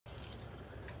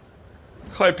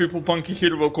Hi people, Punky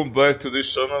here, welcome back to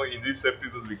this channel. In this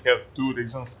episode we have two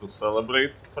reasons to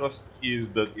celebrate. First is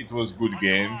that it was good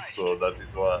game, so that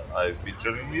is why I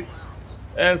feature in it.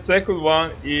 And second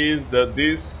one is that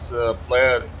this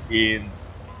player in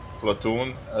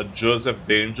Platoon, Joseph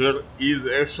Danger, is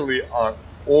actually our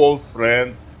old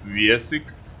friend Viesic,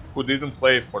 who didn't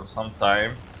play for some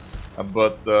time.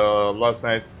 But last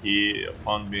night he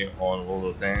found me on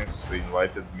World of Tanks,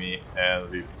 invited me and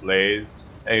we played,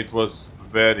 and it was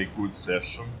very good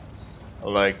session,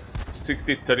 like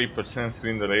 63%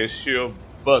 win ratio,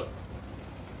 but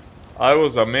I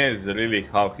was amazed really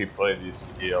how he played this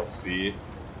ELC.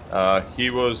 He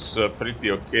was a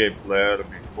pretty okay player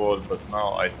before, but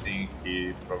now I think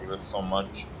he progressed so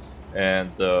much, and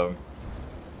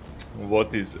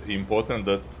what is important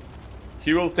that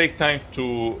he will take time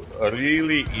to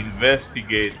really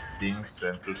investigate things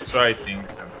and to try things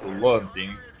and to learn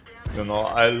things. You know,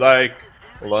 I like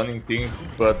learning things,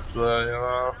 but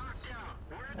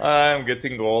I'm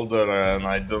getting older and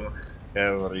I don't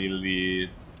have really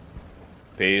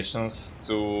patience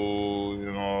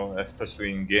to,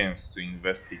 especially in games, to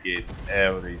investigate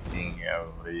everything,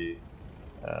 every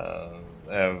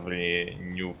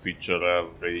new feature,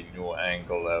 every new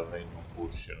angle, every new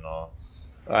push.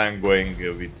 I'm going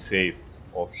with safe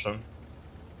option,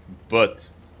 but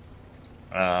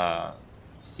uh,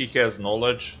 he has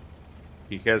knowledge,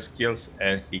 he has skills,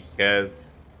 and he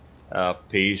has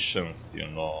patience.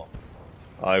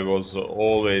 I was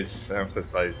always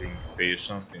emphasizing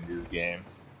patience in this game,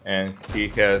 and he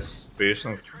has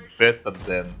patience better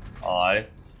than I.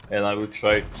 And I will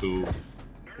try to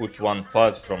put one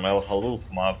part from El Haluf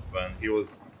map when he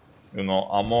was,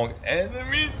 among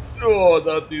enemies. Oh,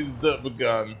 that is the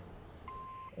gun.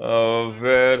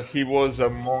 Where he was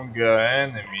among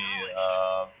enemy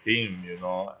team, in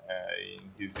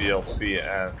his DLC,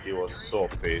 and he was so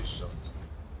patient.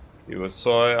 He was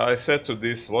so. I said to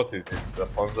this, what is this,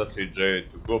 Panzer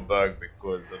TJ, to go back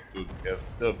because the dude has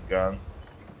the gun.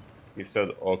 He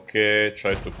said, okay,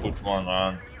 try to put one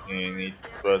on in it,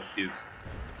 but his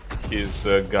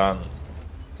gun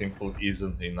simple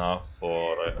isn't enough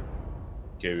for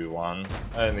KV1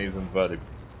 and isn't very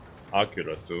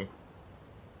accurate too.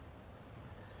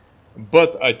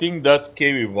 But I think that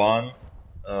KV1,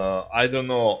 I don't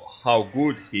know how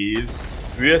good he is.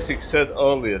 VS6 said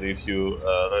earlier, if you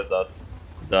read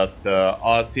that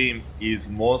our team is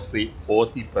mostly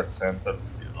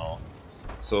 40%ers,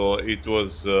 So it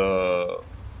was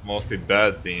mostly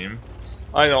bad team.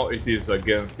 I know it is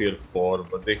against tier 4,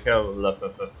 but they have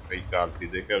LFFF Ricardi,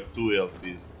 they have two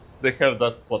LCs, they have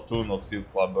that platoon of steel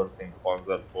clubbers in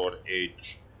Panzer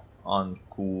 4H on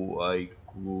Q,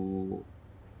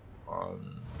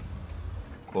 on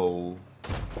Go.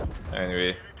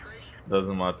 Anyway,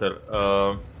 doesn't matter.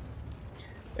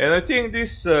 And I think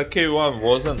this K1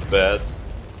 wasn't bad.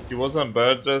 He wasn't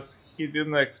bad, just he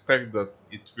didn't expect that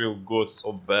it will go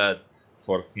so bad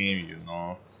for him.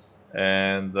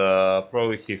 And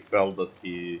probably he felt that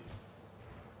he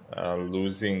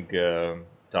losing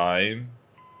time,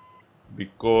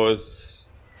 because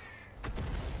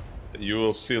you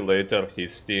will see later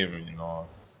his team,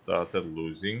 started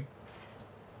losing.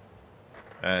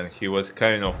 And he was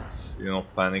kind of,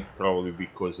 panicked probably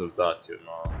because of that,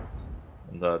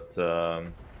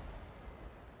 that,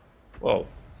 well,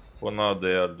 for now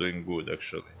they are doing good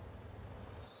actually.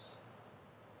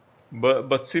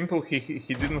 But simple, he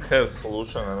didn't have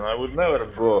solution, and I would never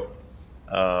go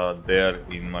there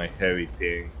in my heavy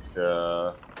tank.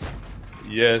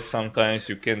 Yes, sometimes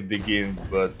you can dig in,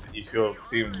 but if your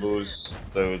team lose,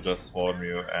 they will just swarm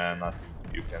you and nothing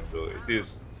you can do. It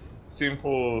is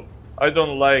simple. I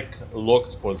don't like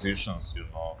locked positions.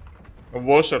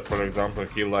 Washer, for example,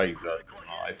 he likes that.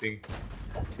 I think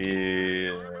he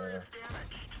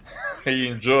he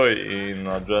enjoy in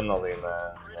adrenaline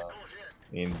and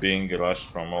in being rushed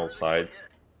from all sides.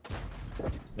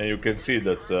 And you can see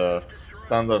that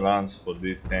standard runs for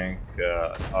this tank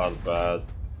are bad.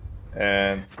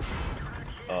 And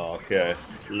okay,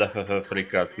 LFFF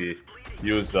Riccardi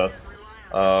use that.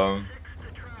 Um,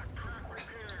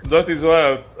 that is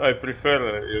why I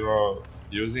prefer,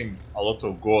 using a lot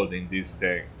of gold in this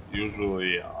tank.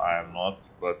 Usually I am not,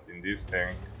 but in this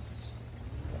tank,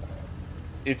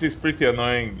 it is pretty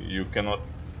annoying. You cannot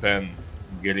pen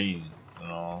green.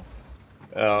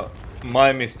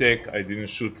 My mistake, I didn't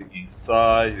shoot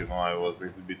inside. I was a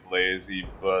little bit lazy,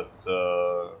 but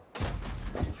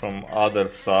from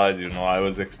other side, I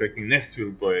was expecting next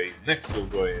will go in, next will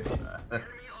go in.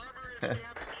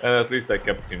 And at least I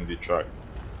kept him detract.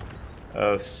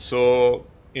 So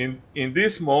in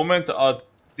this moment, our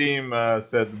team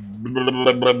said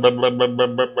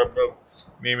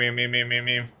me,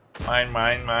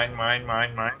 mine,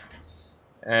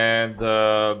 and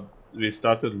we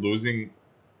started losing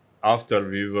after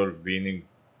we were winning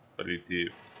pretty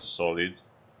solid.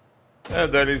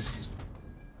 And there is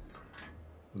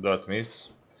that miss.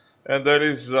 And there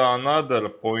is another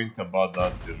point about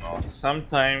that,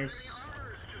 sometimes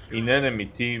in enemy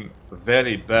team,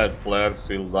 very bad players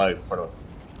will die first.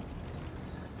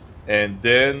 And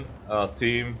then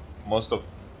most of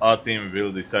our team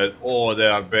will decide, oh, they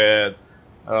are bad,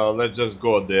 let's just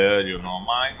go there,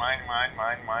 mine,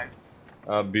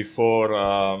 before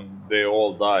they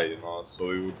all die, so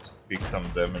we would pick some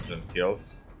damage and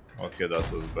kills. Okay,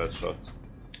 that was a bad shot.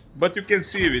 But you can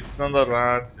see with standard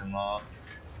runs,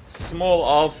 small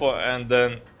alpha and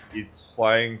then it's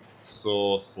flying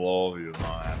so slow, and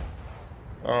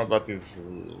that is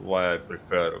why I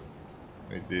prefer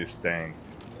with these tank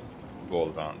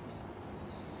gold runs.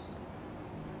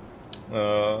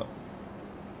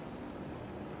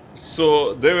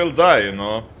 So they will die,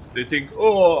 they think,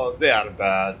 oh, they are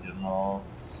bad,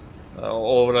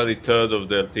 already third of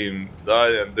their team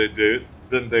die, and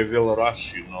then they will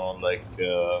rush,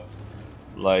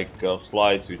 like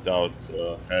flies without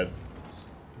head,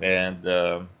 and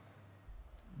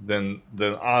then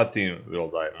our team will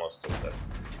die, most of them,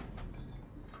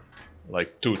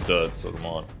 like 2/3 or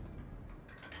more.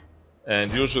 And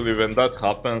usually when that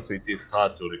happens, it is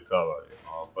hard to recover,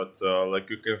 but like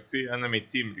you can see, enemy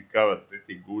team recovered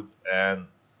pretty good, and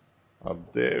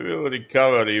they will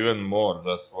recover even more.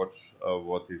 Just watch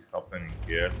what is happening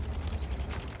here.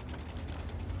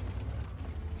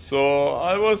 So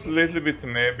I was a little bit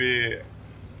maybe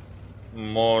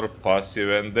more passive,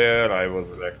 and there I was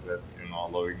reckless,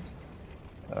 allowing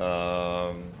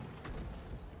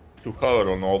to cover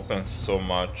on offense so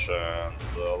much and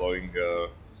allowing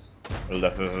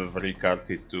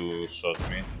Ricardi to shot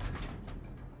me.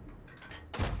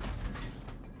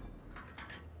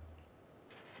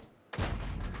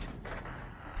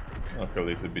 Okay, a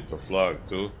little bit of lag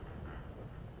too.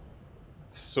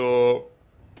 So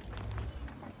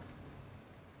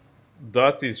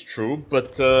that is true,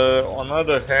 but on the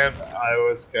other hand, I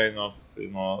was kind of,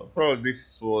 probably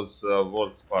this was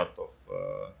worst part of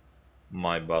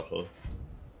my battle.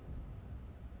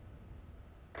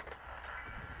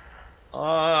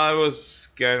 I was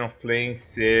kind of playing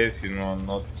safe,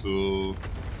 not to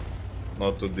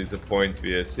disappoint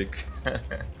VSIC.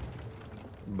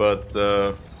 But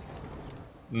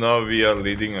now we are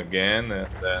leading again, and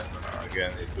then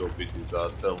again it will be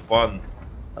disaster. One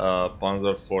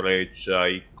Panzer 4H,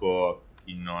 Aiko,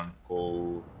 Kinonko,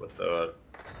 whatever,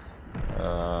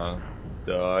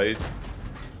 died.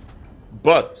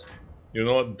 But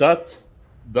that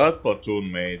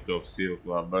platoon mate of Seal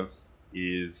Clubbers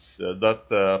is that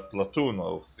platoon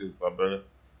of Seal Clubbers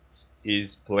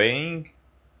is playing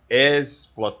as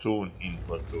platoon in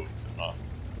platoon,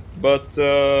 But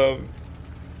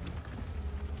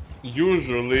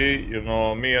usually,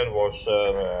 me and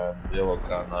Washer and Yellow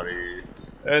Canary,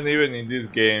 and even in this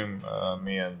game,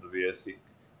 me and VSIC,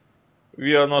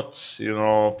 we are not,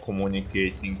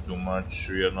 communicating too much.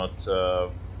 We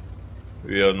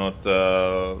are not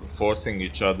forcing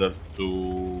each other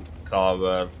to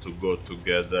cover, to go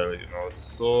together,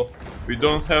 so we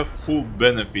don't have full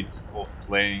benefit of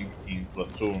playing in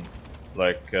platoon,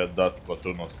 like that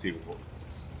platoon of Seal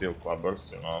Clubbers,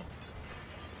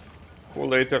 who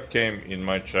later came in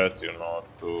my chat,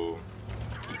 to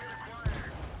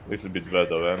little bit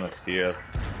bad awareness here,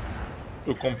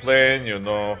 to complain,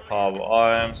 how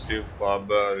I am Seal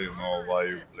Clubber, why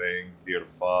you playing tier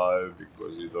 5,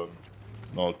 because you don't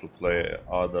know to play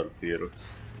other tiers.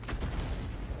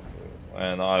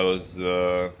 And I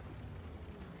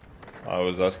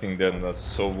was asking them,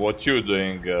 so what you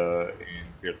doing in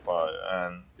tier 5?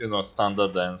 And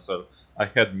standard answer, I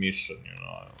had mission,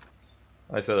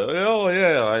 I said, oh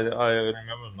yeah, I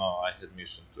remember now, I had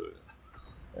mission too.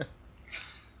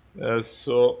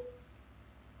 So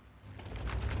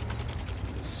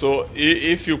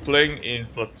if you're playing in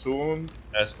platoon,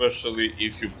 especially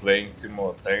if you're playing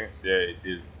similar tanks, yeah, it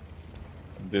is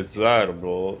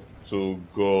desirable to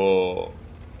go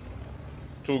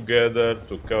together,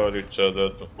 to cover each other,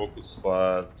 to focus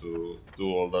fire, to do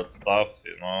all that stuff,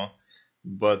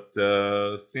 But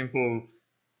simple,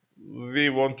 we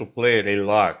want to play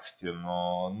relaxed,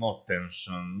 no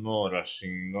tension, no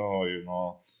rushing,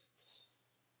 no.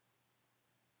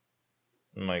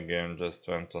 My game just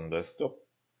went on desktop,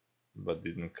 but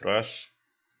didn't crash.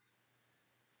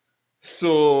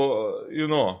 So,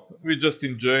 we're just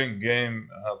enjoying game,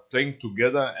 playing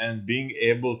together and being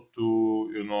able to,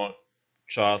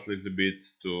 chat a little bit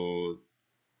to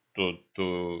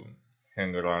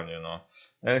hang around, you know.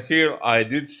 And here I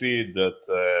did see that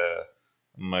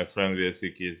my friend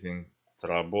Vesik is in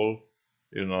trouble,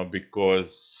 you know,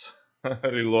 because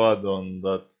reload on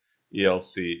that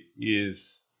ELC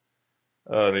is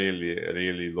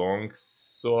really long.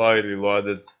 So I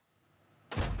reloaded,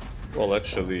 well,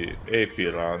 actually AP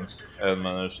round, and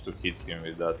managed to hit him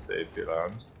with that AP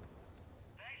round.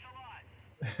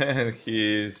 And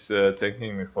he's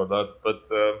thanking me for that, but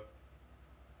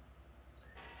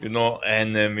you know,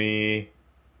 enemy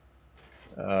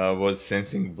was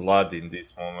sensing blood in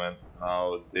this moment.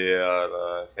 Now they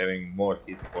are having more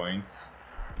hit points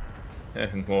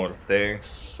and more tanks,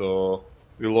 so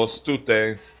we lost 2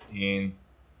 tanks in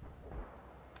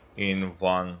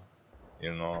one,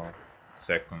 you know,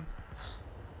 second.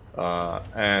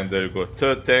 And there you go,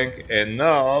 third tank, and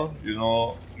now, you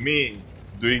know, me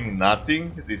doing nothing,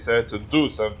 decided to do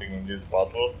something in this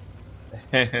battle,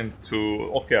 and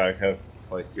to, okay, I have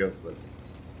 5 kills, but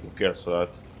who cares for that?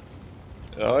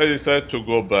 I decided to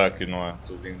go back, you know,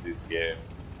 to win this game.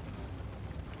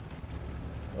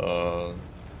 Uh,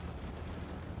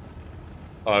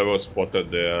 I was spotted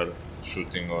there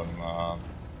shooting on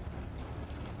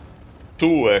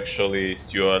 2 actually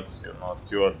stewards, you know,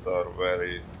 stewards are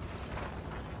very,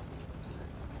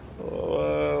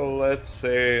 well, let's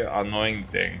say annoying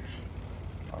tanks.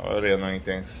 Very annoying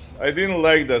tanks. I didn't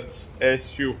like that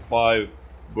SU-5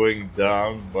 going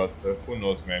down, but who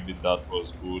knows, maybe that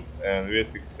was good. And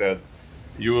Vesik said,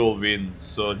 you will win,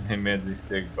 so they made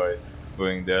mistake by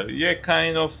going there. Yeah,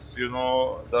 kind of, you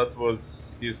know, that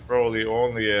was his probably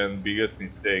only and biggest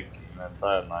mistake in the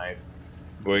entire night,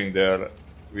 going there,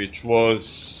 which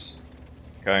was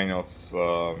kind of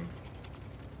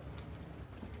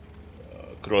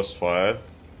crossfire.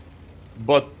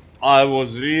 But I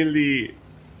was really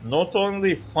not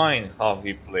only fine how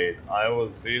he played, I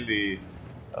was really,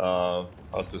 how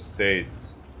to say it,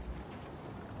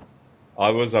 I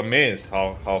was amazed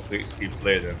how he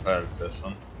played the entire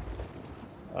session.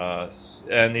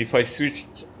 And if I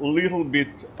switched a little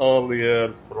bit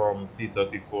earlier from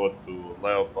T-34 to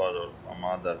Leopard or some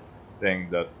other thing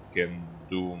that can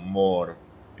do more,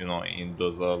 you know, in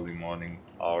those early morning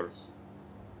hours,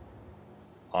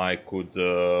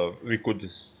 we could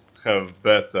have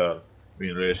better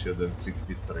win ratio than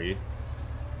 63.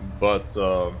 But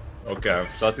okay, I'm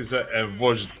satisfied. And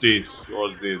watch this.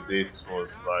 This was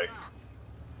like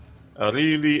a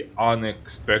really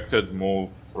unexpected move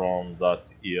from that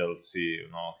ELC. You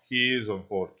know, he is on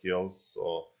 4 kills,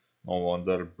 so no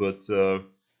wonder. But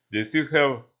they still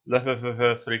have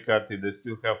left 3 carty. They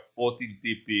still have 14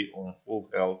 TP on full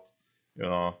health. You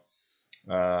know,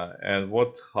 and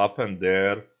what happened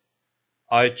there?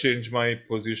 I changed my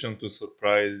position to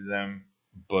surprise them,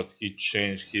 but he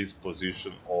changed his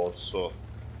position also,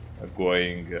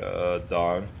 going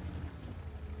down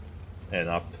and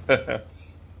up.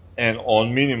 And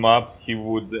on minimap, he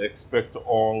would expect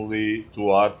only 2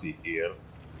 arty here,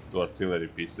 2 artillery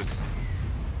pieces.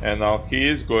 And now he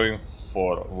is going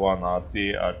for 1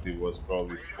 arty. Arty was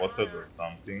probably spotted or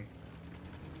something.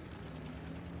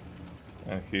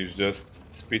 And he's just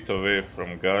spit away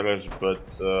from garage, but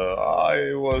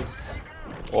I was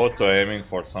auto-aiming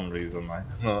for some reason, I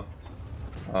don't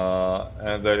know.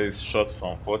 And there is shot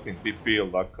from 14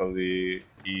 TP, luckily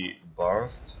he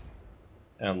bounced.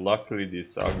 And luckily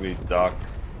this ugly duck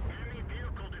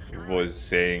was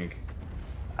saying,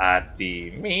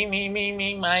 Arty, me,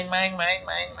 mine.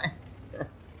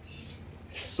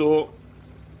 So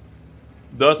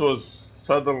that was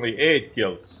suddenly 8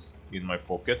 kills in my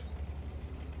pocket.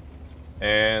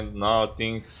 And now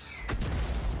things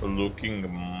looking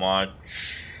much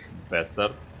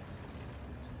better.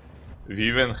 We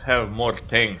even have more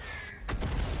tanks,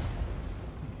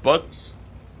 but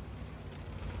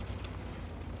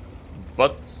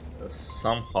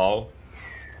somehow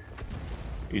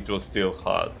it was still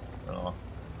hard, you know.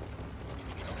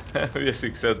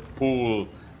 Vesik said pool,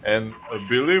 and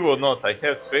believe or not, I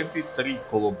have 23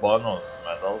 Kolobanos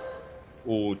medals.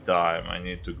 Oh, time, I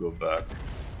need to go back.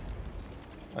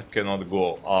 I cannot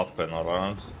go up and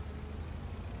around.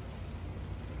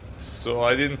 So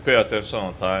I didn't pay attention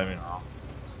on time, you know.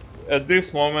 At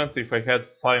this moment, if I had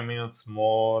 5 minutes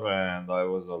more and I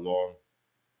was alone,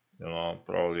 you know,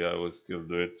 probably I would still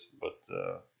do it, but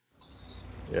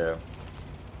yeah.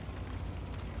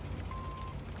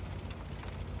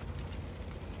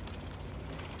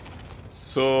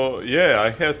 So yeah,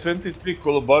 I have 23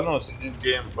 Kolobanos in this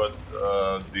game, but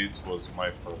this was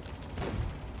my first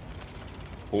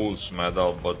Pulse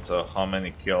medal, but how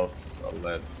many kills?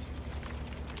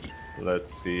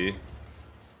 Let's see.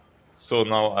 So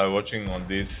now I'm watching on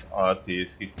this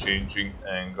artist, he's changing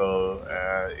angle,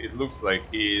 and it looks like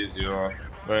he is, going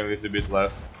a little bit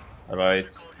left, right,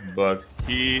 but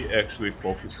he actually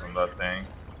focused on that tank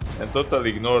and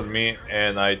totally ignored me,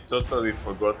 and I totally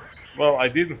forgot. Well, I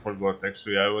didn't forgot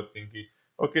actually. I was thinking,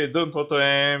 okay, don't auto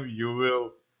aim, you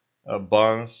will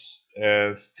bounce,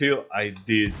 and still I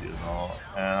did,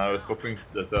 and I was hoping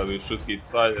that I will shoot his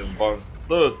side and bounce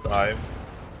third time,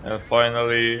 and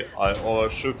finally I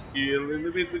overshoot here a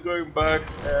little bit going back,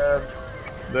 and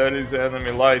there is an enemy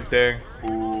light tank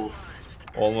who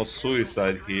almost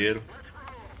suicide here.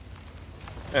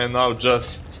 And now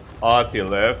just RT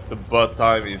left, but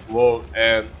time is low,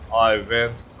 and I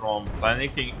went from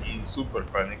panicking in super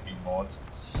panicking mode,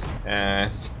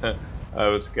 and I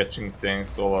was catching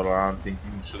tanks all around,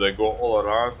 thinking should I go all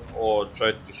around or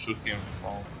try to shoot him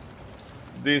from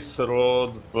this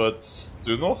road. But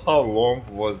do you know how long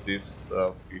was this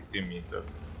 50 meters?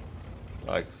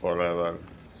 Like forever.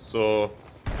 So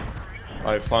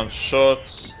I found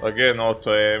shots, again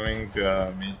auto aiming,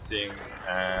 missing,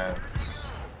 and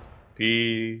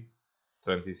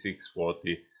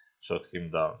P-2640 shot him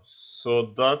down.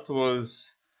 So that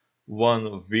was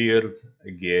one weird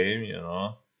game,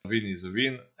 Win is a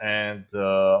win, and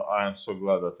I am so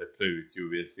glad that I play with you,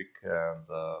 basic, and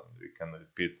we can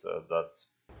repeat that.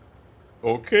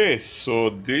 Okay,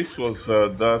 so this was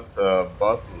that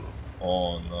battle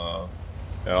on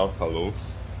Alpha Loof,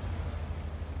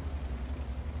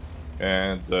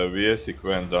 and Viesic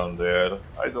went down there.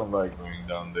 I don't like going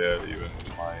down there even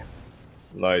with my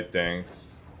light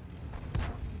tanks,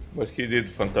 but he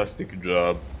did fantastic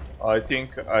job. I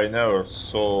think I never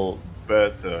saw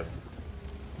better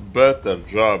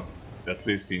job, at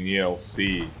least in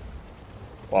ELC.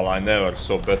 Well, I never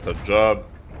saw better job,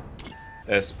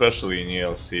 especially in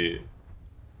ELC,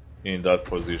 in that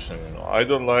position, I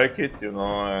don't like it,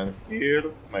 and here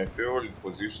my favorite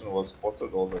position was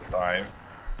spotted all the time.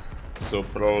 So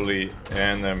probably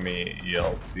enemy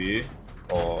ELC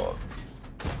or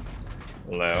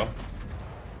Leo.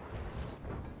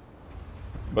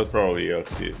 But probably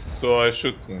ELC. So I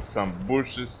shoot in some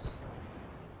bushes.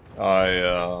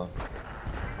 I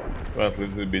went a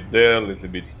little bit there, a little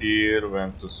bit here,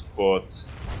 went to spot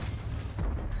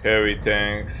heavy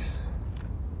tanks.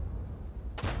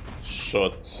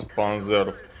 Shot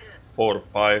Panzer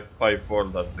 4554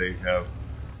 that they have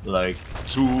like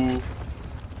two,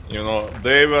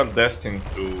 they were destined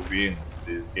to win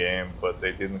this game, but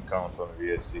they didn't count on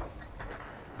VSC.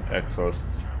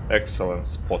 Excellent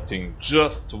spotting.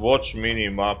 Just watch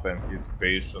minimap and his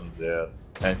patience there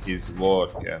and his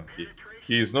work, and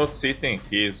he is not sitting,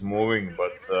 he is moving,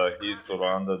 but he is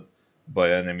surrounded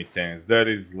by enemy tanks. There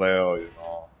is Leo,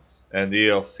 and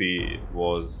ELC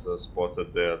was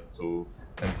spotted there too,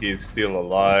 and he is still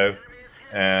alive.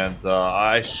 And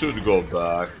I should go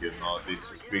back, this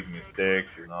was big mistake,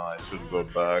 I should go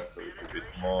back a little bit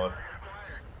more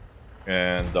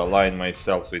and align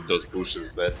myself with those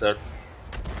bushes better.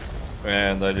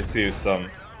 And I received some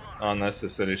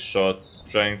unnecessary shots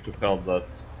trying to help that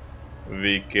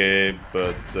VK,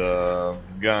 but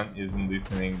gun isn't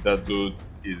listening. That dude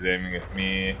is aiming at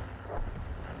me,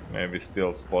 maybe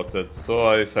still spotted. So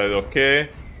I decided, okay,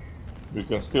 we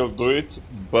can still do it,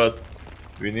 but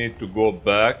we need to go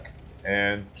back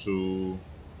and to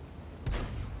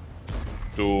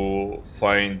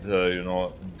find,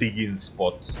 digging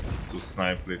spot to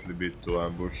snipe a little bit, to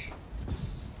ambush.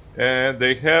 And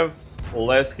they have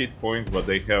less hit points, but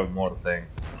they have more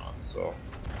tanks, so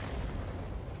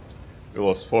we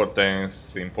lost 4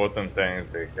 tanks, important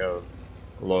tanks. They have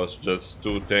lost just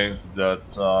 2 tanks that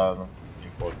are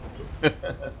important too.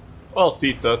 Well,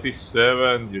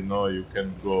 T-37, you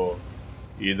can go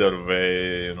either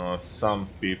way, some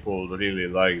people really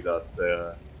like that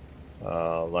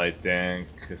light tank,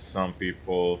 some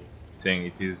people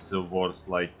think it is the worst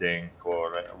light tank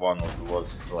or one of the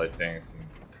worst light tanks in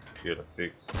Tier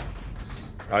 6.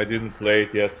 I didn't play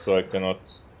it yet, so I cannot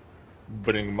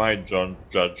bring my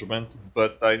judgment,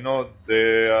 but I know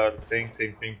they are saying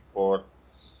same thing for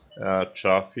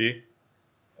Chaffee,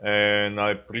 and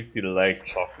I pretty like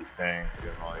Chaffee tank,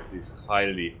 it is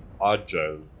highly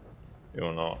agile,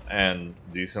 and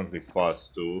decently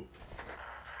fast too.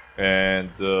 And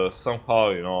somehow,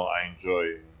 I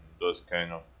enjoy those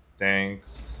kind of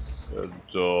tanks,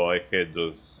 though I hate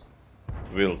those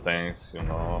wheel tanks,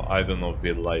 I don't know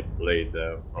will I play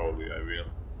them, probably I will,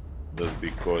 just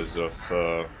because of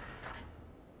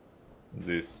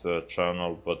this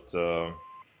channel, but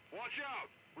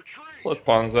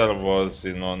Panzer was,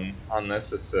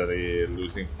 unnecessary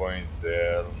losing point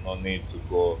there, no need to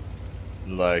go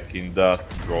like in that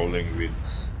rolling with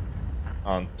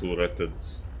unturreted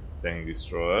tank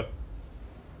destroyer.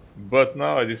 But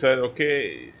now I decided,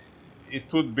 okay,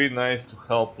 it would be nice to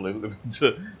help a little bit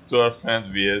to our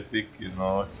friend Viesic,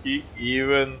 He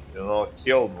even,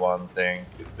 killed one tank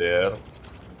there,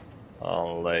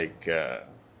 like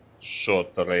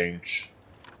short range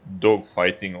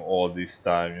dogfighting all this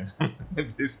time.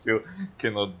 They still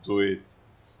cannot do it.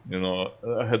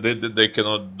 They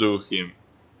cannot do him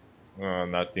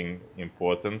nothing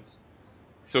important.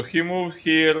 So he moved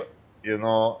here,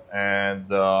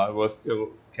 and I was still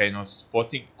kind of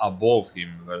spotting above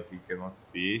him where he cannot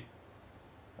see.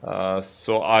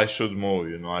 So I should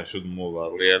move, I should move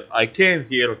earlier. I came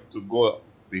here to go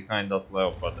behind that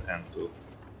leopard and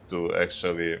to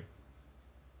actually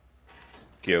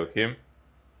kill him.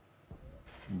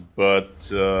 But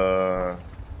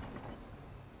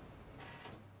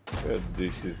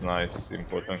this is nice,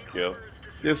 important kill.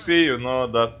 You see,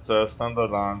 that standard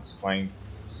lance flying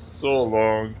so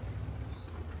long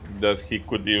that he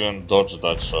could even dodge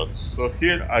that shot. So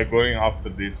here I'm going after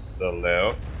this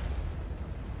Leo,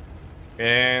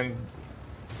 and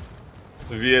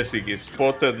Viesic is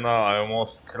spotted now. I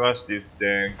almost crushed this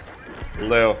tank.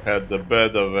 Leo had the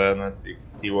bad awareness.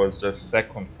 He was just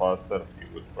second faster. He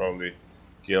would probably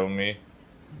kill me.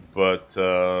 But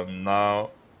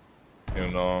now,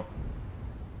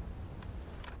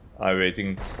 I'm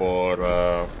waiting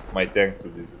for my tank to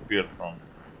disappear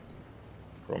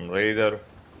from radar.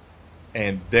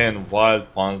 And then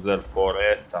Wild Panzer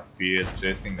 4S appeared,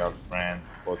 chasing our friend,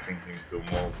 forcing him to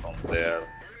move from there.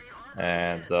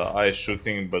 And I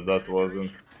shooting, but that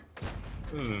wasn't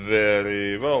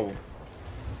very well.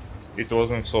 It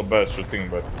wasn't so bad shooting,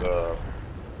 but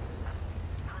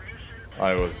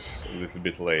I was a little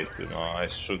bit late. I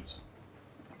should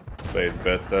play it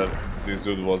better. This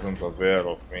dude wasn't aware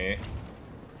of me,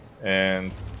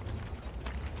 and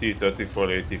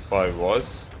T-34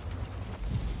 was,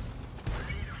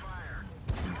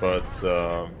 but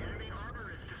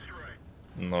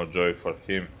no joy for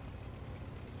him.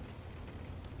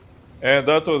 And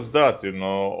that was that,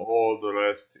 all the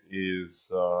rest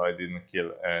is I didn't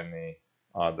kill any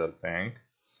other tank.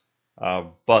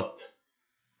 But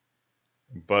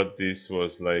this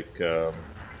was like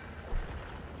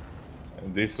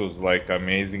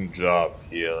amazing job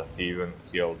here. He even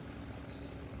killed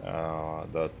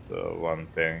that one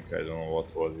tank. I don't know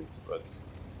what was it, but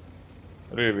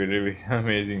really, really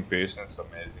amazing patience,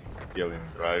 amazing skill in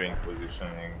driving,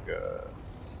 positioning,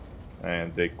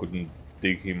 and they couldn't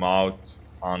dig him out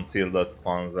until that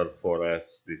Panzer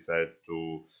 4S decided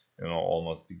to,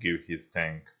 almost give his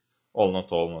tank. Well,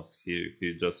 not almost.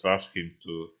 He just rushed him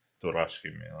to rush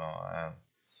him, and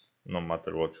no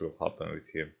matter what will happen with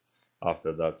him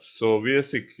after that. So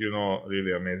Viesic,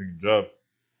 really amazing job.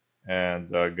 And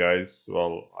guys,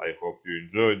 well, I hope you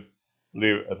enjoyed.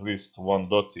 Leave at least one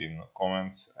dot in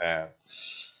comments. And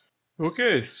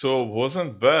okay, so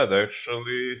wasn't bad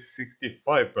actually.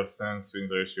 65% win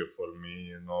ratio for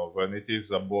me. When it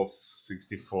is above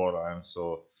 64, I'm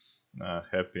so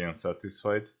happy and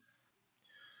satisfied.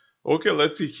 Okay,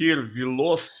 let's see here. We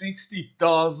lost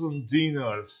 60,000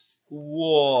 dinars.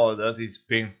 Whoa, that is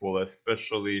painful,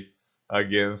 especially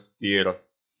against tier,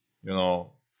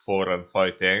 4 and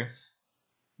 5 tanks.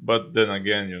 But then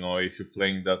again, if you're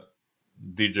playing that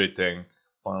DJ tank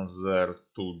Panzer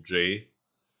 2J,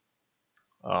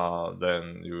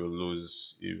 then you will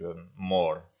lose even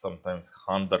more, sometimes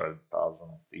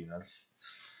 100,000 dinars.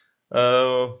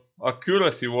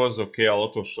 Accuracy was okay, a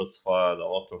lot of shots fired, a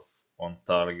lot of on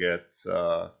target,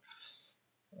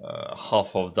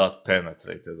 half of that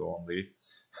penetrated only.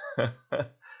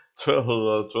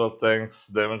 12 tanks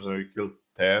damage and we killed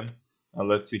 10. And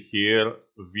let's see here,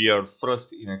 we are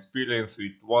first in experience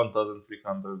with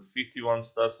 1351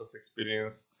 stars of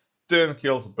experience, 10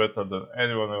 kills better than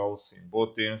anyone else in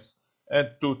both teams, and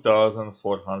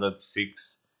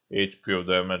 2406 HP of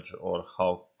damage, or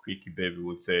how Quickie Baby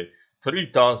would say,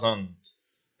 3000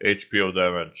 HP of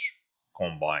damage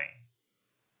combined.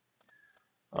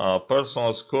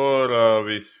 Personal score,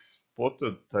 we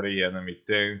spotted 3 enemy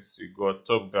tanks, we got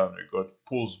Top Gun, we got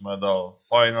Pulse Medal.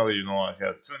 Finally, I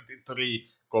had 23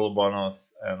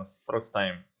 Kolobanos and first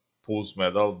time Pulse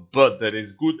Medal, but there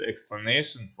is good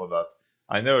explanation for that.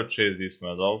 I never chased this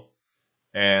medal,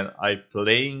 and I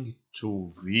playing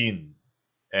to win,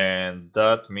 and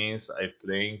that means I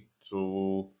playing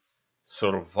to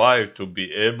survive, to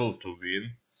be able to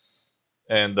win,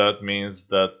 and that means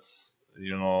that,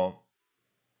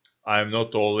 I'm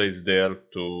not always there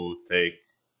to take,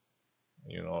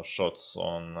 shots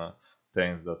on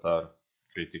things that are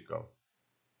critical.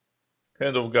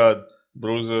 Hand of God,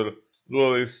 Bruiser,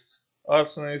 Duelist,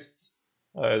 Arsonist,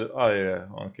 Yeah,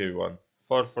 okay, one.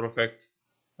 For perfect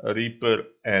Reaper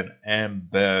and M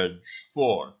badge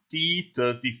for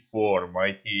T-34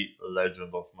 Mighty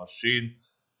Legend of Machine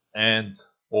and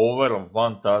over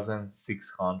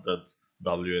 1600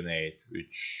 WN8,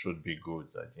 which should be good,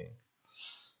 I think.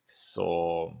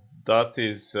 So that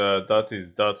is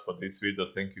that for this video.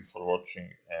 Thank you for watching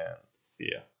and see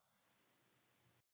ya.